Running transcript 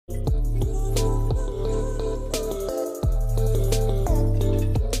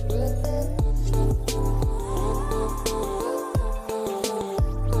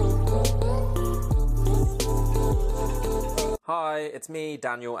it's me,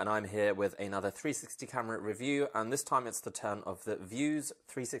 Daniel, and I'm here with another 360 camera review, and this time it's the turn of the Vuze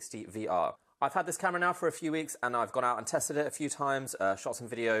 360 VR. I've had this camera now for a few weeks, and I've gone out and tested it a few times, shot some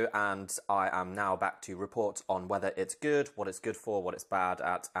video, and I am now back to report on whether it's good, what it's good for, what it's bad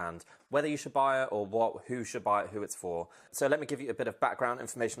at, and whether you should buy it, or who should buy it, who it's for. So let me give you a bit of background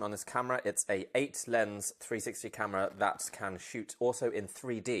information on this camera. It's a 8-lens 360 camera that can shoot also in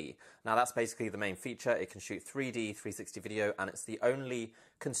 3D. Now that's basically the main feature. It can shoot 3D 360 video, and it's the only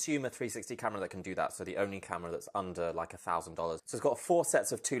consumer 360 camera that can do that. So the only camera that's under like $1,000. So it's got 4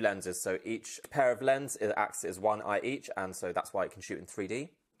 sets of 2 lenses. So each pair of lens, it acts as 1 eye each, and so that's why it can shoot in 3D.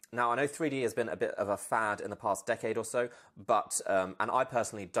 Now, I know 3D has been a bit of a fad in the past decade or so, but, and I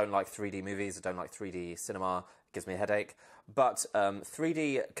personally don't like 3D movies, I don't like 3D cinema, it gives me a headache, but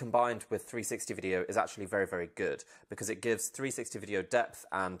 3D combined with 360 video is actually very, very good, because it gives 360 video depth,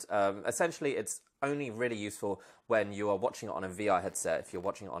 and essentially it's only really useful when you are watching it on a VR headset. If you're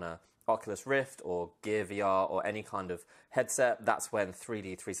watching it on a Oculus Rift or Gear VR or any kind of headset, that's when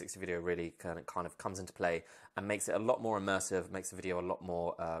 3D 360 video really kind of comes into play and makes it a lot more immersive, makes the video a lot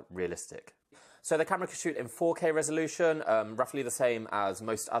more realistic. So the camera can shoot in 4K resolution, roughly the same as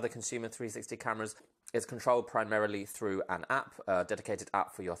most other consumer 360 cameras. It's controlled primarily through an app, a dedicated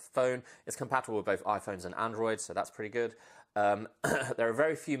app for your phone. It's compatible with both iPhones and Android, so that's pretty good. There are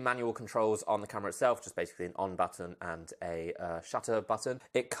very few manual controls on the camera itself, just basically an on button and a shutter button.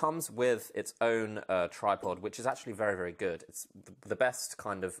 It comes with its own tripod, which is actually very, very good. It's the best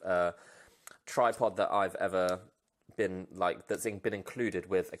kind of tripod that I've ever that's been included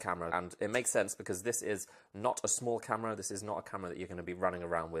with a camera, and it makes sense because this is not a small camera. This is not a camera that you're going to be running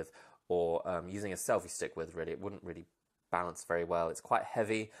around with or using a selfie stick with, really. It wouldn't really balance very well. It's quite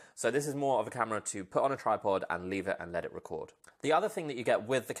heavy, so this is more of a camera to put on a tripod and leave it and let it record. The other thing that you get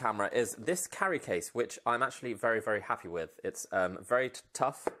with the camera is this carry case, which I'm actually very, very happy with. It's very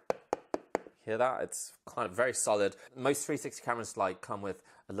tough. Hear that? It's kind of very solid. Most 360 cameras come with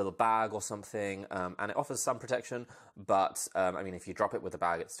a little bag or something, and it offers some protection, but I mean, if you drop it with the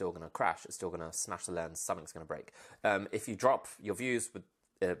bag, it's still going to crash. It's still going to smash the lens. Something's going to break. If you drop your Vuze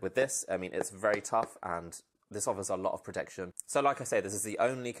with this, I mean, it's very tough, and this offers a lot of protection. So like I say, this is the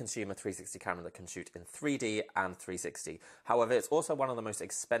only consumer 360 camera that can shoot in 3D and 360. However, it's also one of the most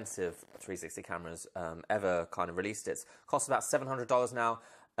expensive 360 cameras ever kind of released. It costs about $700 now.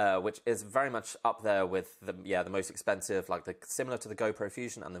 Which is very much up there with the most expensive, similar to the GoPro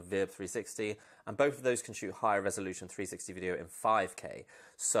Fusion and the Vive 360, and both of those can shoot higher resolution 360 video in 5K.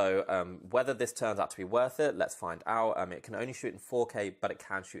 So whether this turns out to be worth it, let's find out. It can only shoot in 4K, but it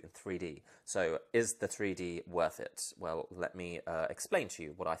can shoot in 3D. So is the 3D worth it? Well, let me explain to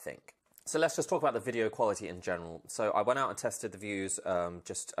you what I think. So let's just talk about the video quality in general. So I went out and tested the Vuze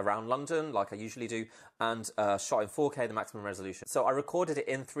just around London, like I usually do, and shot in 4K, the maximum resolution. So I recorded it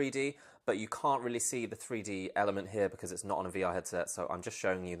in 3D, but you can't really see the 3D element here because it's not on a VR headset, so I'm just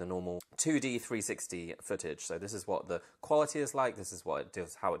showing you the normal 2D 360 footage. So this is what the quality is like, this is what it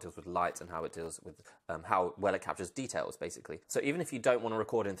does, how it deals with light, and how it deals with how well it captures details, basically. So even if you don't want to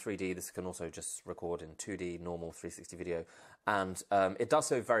record in 3D, this can also just record in 2D normal 360 video, and it does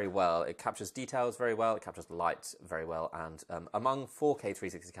so very well. It captures details very well, it captures light very well, and among 4K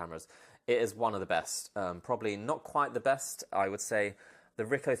 360 cameras, it is one of the best. Probably not quite the best, I would say. The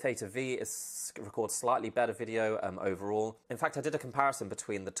Ricoh Theta V records slightly better video overall. In fact, I did a comparison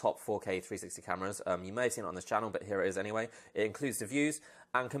between the top 4K 360 cameras. You may have seen it on this channel, but here it is anyway. It includes the Vuze,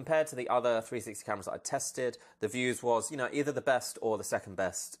 and compared to the other 360 cameras that I tested, the Vuze was, either the best or the second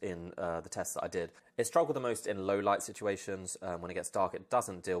best in the tests that I did. It struggled the most in low light situations. When it gets dark, it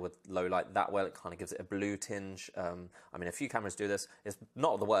doesn't deal with low light that well. It kind of gives it a blue tinge. I mean, a few cameras do this. It's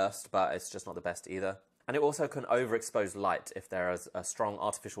not the worst, but it's just not the best either. And it also can overexpose light. If there is a strong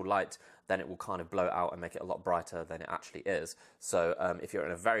artificial light, then it will kind of blow it out and make it a lot brighter than it actually is. So if you're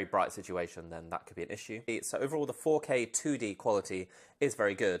in a very bright situation, then that could be an issue. So overall, the 4K 2D quality is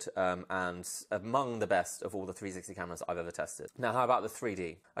very good, and among the best of all the 360 cameras I've ever tested. Now, how about the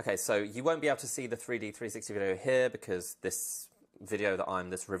 3D? Okay, so you won't be able to see the 3D 360 video here because this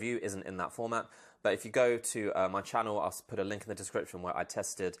review isn't in that format. But if you go to my channel, I'll put a link in the description where I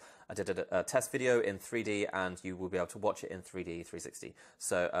did a test video in 3D, and you will be able to watch it in 3D 360.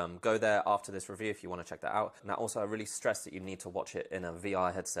 So go there after this review if you want to check that out. Now also, I really stress that you need to watch it in a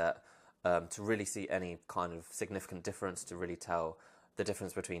VR headset to really see any kind of significant difference, to really tell the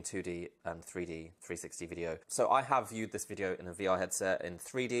difference between 2D and 3D 360 video. So I have viewed this video in a VR headset in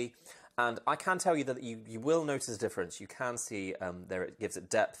 3D, and I can tell you that you will notice a difference. You can see there it gives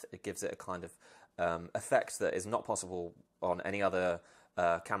it depth, it gives it a kind of effect that is not possible on any other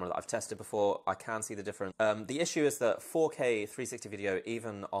camera that I've tested before, I can see the difference. The issue is that 4K 360 video,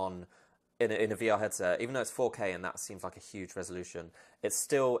 even in a VR headset, even though it's 4K and that seems like a huge resolution, it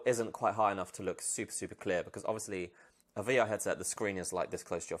still isn't quite high enough to look super, super clear, because obviously a VR headset, the screen is like this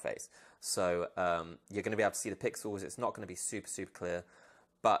close to your face. So you're going to be able to see the pixels. It's not going to be super, super clear,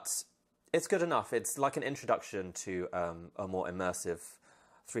 but it's good enough. It's like an introduction to a more immersive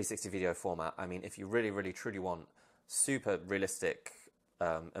 360 video format. I mean, if you really, really, truly want super realistic,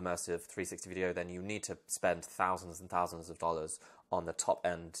 immersive 360 video, then you need to spend thousands and thousands of dollars on the top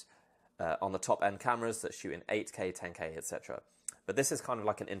end cameras that shoot in 8K, 10K, etc. But this is kind of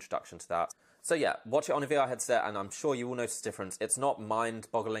like an introduction to that. So yeah, watch it on a VR headset, and I'm sure you will notice a difference. It's not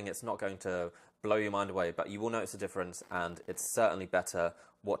mind-boggling, it's not going to blow your mind away, but you will notice a difference, and it's certainly better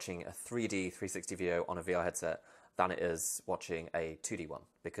watching a 3D 360 video on a VR headset than it is watching a 2D one,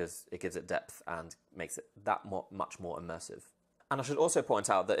 because it gives it depth and makes it much more immersive. And I should also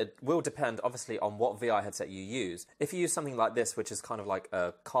point out that it will depend, obviously, on what VR headset you use. If you use something like this, which is kind of like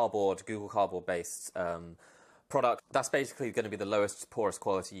a Google Cardboard-based product, that's basically going to be the lowest, poorest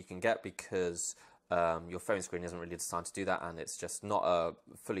quality you can get, because your phone screen isn't really designed to do that, and it's just not a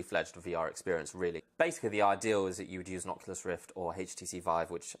fully fledged VR experience, really. Basically, the ideal is that you would use an Oculus Rift or HTC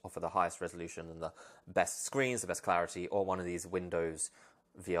Vive, which offer the highest resolution and the best screens, the best clarity, or one of these Windows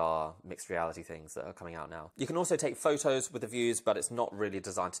VR mixed reality things that are coming out now. You can also take photos with the Vuze, but it's not really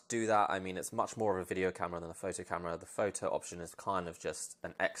designed to do that. I mean, it's much more of a video camera than a photo camera. The photo option is kind of just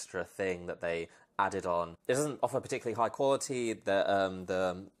an extra thing that they added on. It doesn't offer particularly high quality.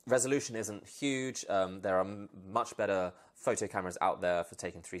 The resolution isn't huge. There are much better photo cameras out there for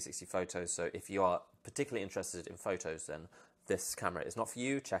taking 360 photos. So if you are particularly interested in photos, then this camera is not for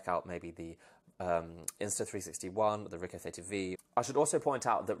you. Check out maybe the Insta360 One, the Ricoh Theta V. I should also point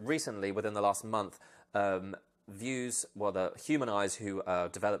out that recently, within the last month, Vuze, well, the Humanize who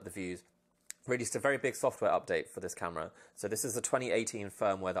developed the Vuze, released a very big software update for this camera. So this is the 2018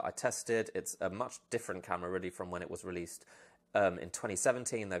 firmware that I tested. It's a much different camera, really, from when it was released in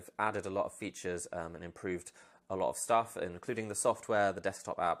 2017. They've added a lot of features and improved a lot of stuff, including the software, the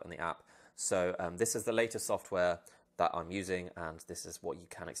desktop app, and the app. So this is the latest software that I'm using, and this is what you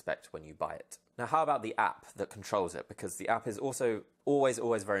can expect when you buy it. Now, how about the app that controls it? Because the app is also always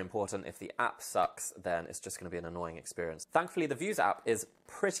very important. If the app sucks, then it's just going to be an annoying experience. Thankfully, the Vuze app is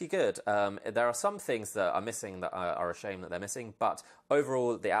pretty good. There are some things that are missing that are a shame that they're missing, but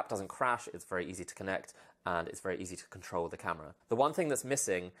overall, the app doesn't crash. It's very easy to connect, and it's very easy to control the camera. The one thing that's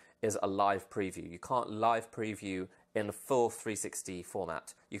missing is a live preview. You can't live preview in the full 360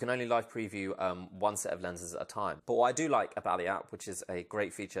 format. You can only live preview one set of lenses at a time. But what I do like about the app, which is a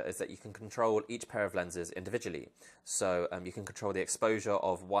great feature, is that you can control each pair of lenses individually. So you can control the exposure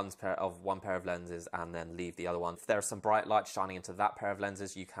of one pair of lenses and then leave the other one. If there is some bright light shining into that pair of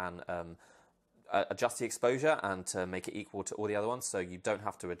lenses, you can adjust the exposure and to make it equal to all the other ones. So you don't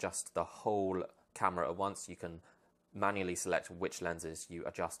have to adjust the whole camera at once. You can manually select which lenses you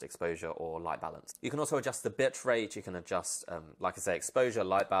adjust exposure or light balance. You can also adjust the bit rate, you can adjust, like I say, exposure,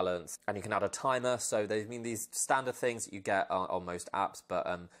 light balance, and you can add a timer. So they mean these standard things that you get on most apps, but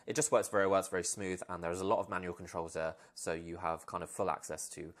it just works very well, it's very smooth, and there's a lot of manual controls there, so you have kind of full access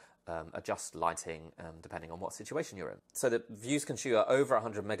to adjust lighting depending on what situation you're in. So the Vuze can shoot at over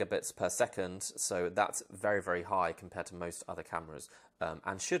 100 megabits per second, so that's very high compared to most other cameras,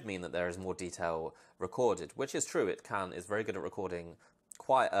 and should mean that there is more detail recorded, which is true. It's very good at recording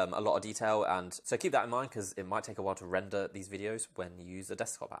quite a lot of detail, and so keep that in mind because it might take a while to render these videos when you use a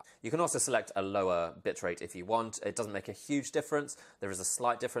desktop app. You can also select a lower bitrate if you want. It doesn't make a huge difference. There is a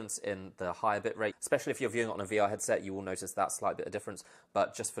slight difference in the higher bitrate, especially if you're viewing it on a VR headset. You will notice that slight bit of difference,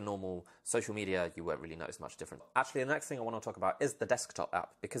 but just for normal social media, you won't really notice much difference. Actually, the next thing I want to talk about is the desktop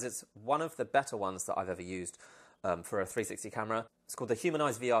app, because it's one of the better ones that I've ever used for a 360 camera. It's called the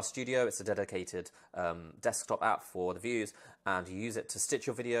Humanize VR Studio. It's a dedicated desktop app for the Vuze, and you use it to stitch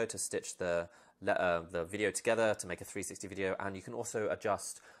your video, to stitch the video together to make a 360 video, and you can also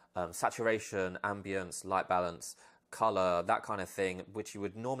adjust saturation, ambience, light balance, color, that kind of thing, which you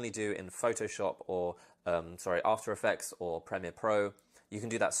would normally do in Photoshop or After Effects or Premiere Pro. You can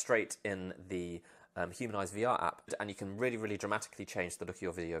do that straight in the Humanize VR app, and you can really dramatically change the look of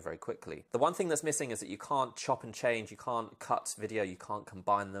your video very quickly. The one thing that's missing is that you can't chop and change, you can't cut video, you can't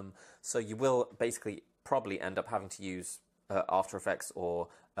combine them, so you will basically probably end up having to use After Effects or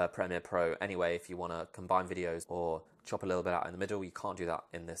Premiere Pro anyway if you want to combine videos or chop a little bit out in the middle. You can't do that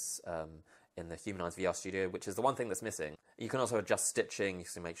in this in the Humanize VR Studio, which is the one thing that's missing. You can also adjust stitching, you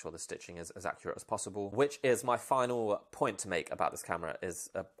can make sure the stitching is as accurate as possible, which is my final point to make about this camera. Is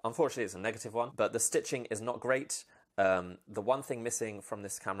unfortunately it's a negative one, but the stitching is not great. The one thing missing from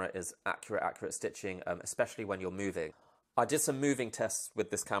this camera is accurate stitching, especially when you're moving. I did some moving tests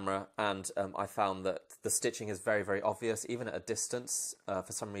with this camera, and I found that the stitching is very, very obvious, even at a distance.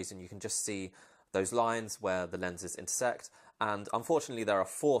 For some reason, you can just see those lines where the lenses intersect. And unfortunately, there are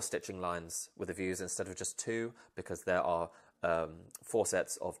 4 stitching lines with the Vuze instead of just 2, because there are 4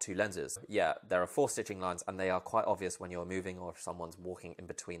 sets of 2 lenses. Yeah, there are 4 stitching lines, and they are quite obvious when you're moving or if someone's walking in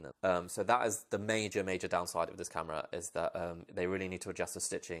between them. So that is the major downside of this camera, is that they really need to adjust the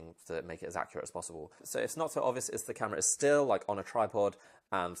stitching to make it as accurate as possible. So it's not so obvious if the camera is still like on a tripod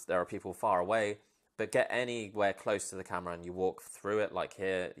and there are people far away, but get anywhere close to the camera and you walk through it, like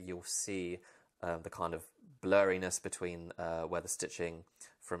here, you'll see the kind of blurriness between where the stitching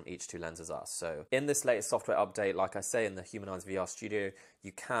from each 2 lenses are. So in this latest software update, like I say, in the Humanize VR Studio,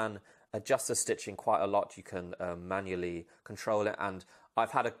 you can adjust the stitching quite a lot. You can manually control it, and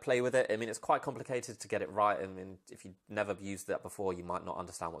I've had a play with it. I mean, it's quite complicated to get it right. I mean, if you've never used that before, you might not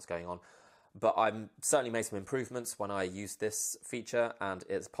understand what's going on. But I've certainly made some improvements when I used this feature, and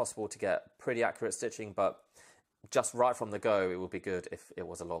it's possible to get pretty accurate stitching, but just right from the go, it would be good if it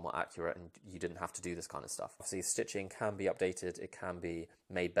was a lot more accurate and you didn't have to do this kind of stuff. Obviously, stitching can be updated, it can be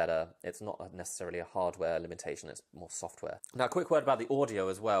made better. It's not necessarily a hardware limitation, it's more software. Now, a quick word about the audio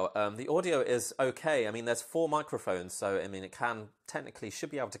as well. The audio is okay. I mean, there's 4 microphones, so I mean, it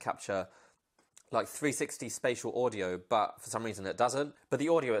should be able to capture like 360 spatial audio, but for some reason it doesn't. But the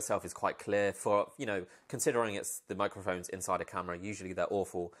audio itself is quite clear for, you know, considering it's the microphones inside a camera, usually they're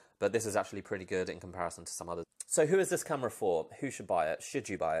awful, but this is actually pretty good in comparison to some others. So who is this camera for? Who should buy it? Should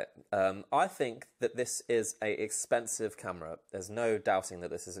you buy it? I think that this is an expensive camera. There's no doubting that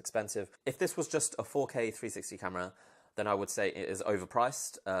this is expensive. If this was just a 4K 360 camera, then I would say it is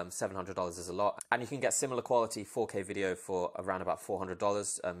overpriced. $700 is a lot. And you can get similar quality 4K video for around about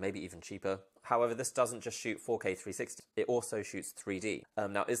 $400, maybe even cheaper. However, this doesn't just shoot 4K 360, it also shoots 3D.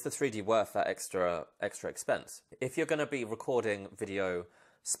 Now, is the 3D worth that extra expense? If you're gonna be recording video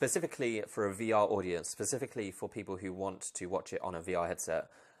specifically for a VR audience, specifically for people who want to watch it on a VR headset,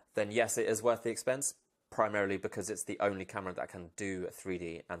 then yes, it is worth the expense, primarily because it's the only camera that can do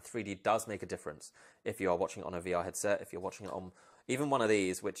 3D, and 3D does make a difference. If you are watching it on a VR headset, if you're watching it on even one of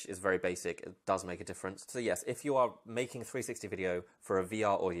these, which is very basic, it does make a difference. So yes, if you are making 360 video for a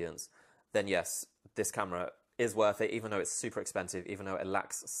VR audience, then yes, this camera is worth it, even though it's super expensive, even though it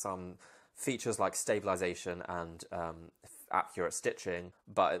lacks some features like stabilization and accurate stitching,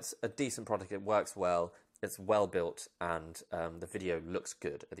 but it's a decent product, it works well, it's well built, and the video looks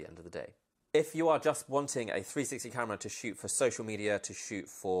good at the end of the day. If you are just wanting a 360 camera to shoot for social media, to shoot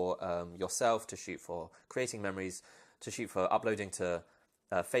for yourself, to shoot for creating memories, to shoot for uploading to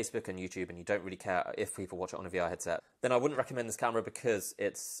Facebook and YouTube, and you don't really care if people watch it on a VR headset, then I wouldn't recommend this camera, because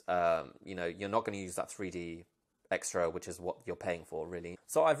it's, you know, you're not going to use that 3D extra, which is what you're paying for, really.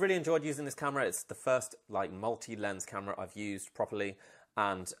 So I've really enjoyed using this camera. It's the first like multi-lens camera I've used properly,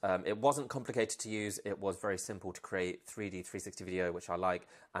 and it wasn't complicated to use. It was very simple to create 3D 360 video, which I like,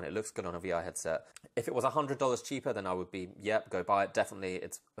 and it looks good on a VR headset. If it was $100 cheaper, then I would be, yep, go buy it. Definitely,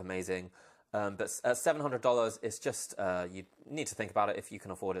 it's amazing. But at $700, it's just, you need to think about it. If you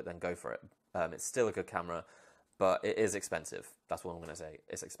can afford it, then go for it. It's still a good camera, but it is expensive. That's what I'm going to say.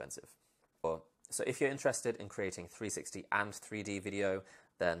 It's expensive. So if you're interested in creating 360 and 3D video,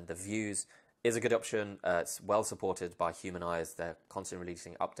 then the Vuze is a good option. It's well supported by Humanize. They're constantly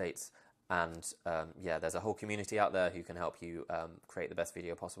releasing updates, and yeah, there's a whole community out there who can help you create the best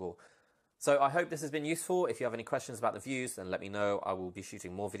video possible. So I hope this has been useful. If you have any questions about the Vuze, then let me know. I will be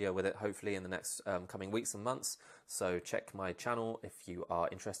shooting more video with it, hopefully, in the next coming weeks and months. So check my channel if you are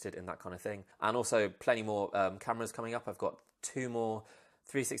interested in that kind of thing. And also plenty more cameras coming up. I've got 2 more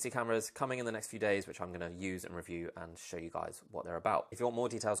 360 cameras coming in the next few days, which I'm going to use and review and show you guys what they're about. If you want more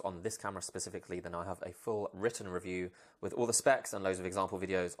details on this camera specifically, then I have a full written review with all the specs and loads of example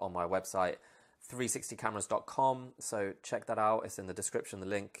videos on my website, 360cameras.com. So check that out. It's in the description, the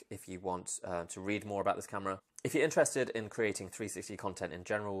link, if you want to read more about this camera. If you're interested in creating 360 content in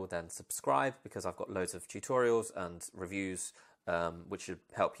general, then subscribe, because I've got loads of tutorials and reviews which should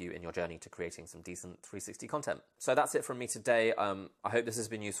help you in your journey to creating some decent 360 content. So that's it from me today. I hope this has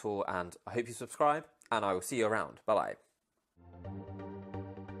been useful, and I hope you subscribe, and I will see you around. Bye-bye.